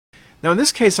Now in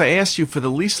this case I asked you for the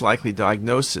least likely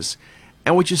diagnosis,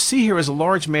 and what you see here is a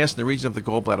large mass in the region of the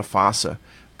gallbladder fossa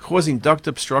causing duct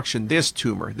obstruction. This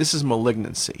tumor, this is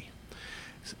malignancy.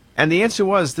 And the answer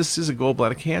was this is a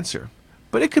gallbladder cancer.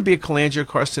 But it could be a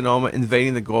cholangiocarcinoma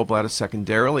invading the gallbladder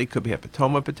secondarily. It could be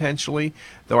hepatoma potentially,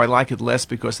 though I like it less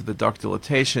because of the duct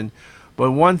dilatation.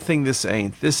 But one thing this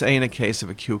ain't a case of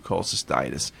acute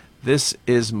cholecystitis. This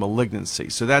is malignancy.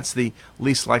 So that's the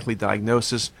least likely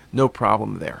diagnosis. No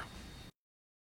problem there.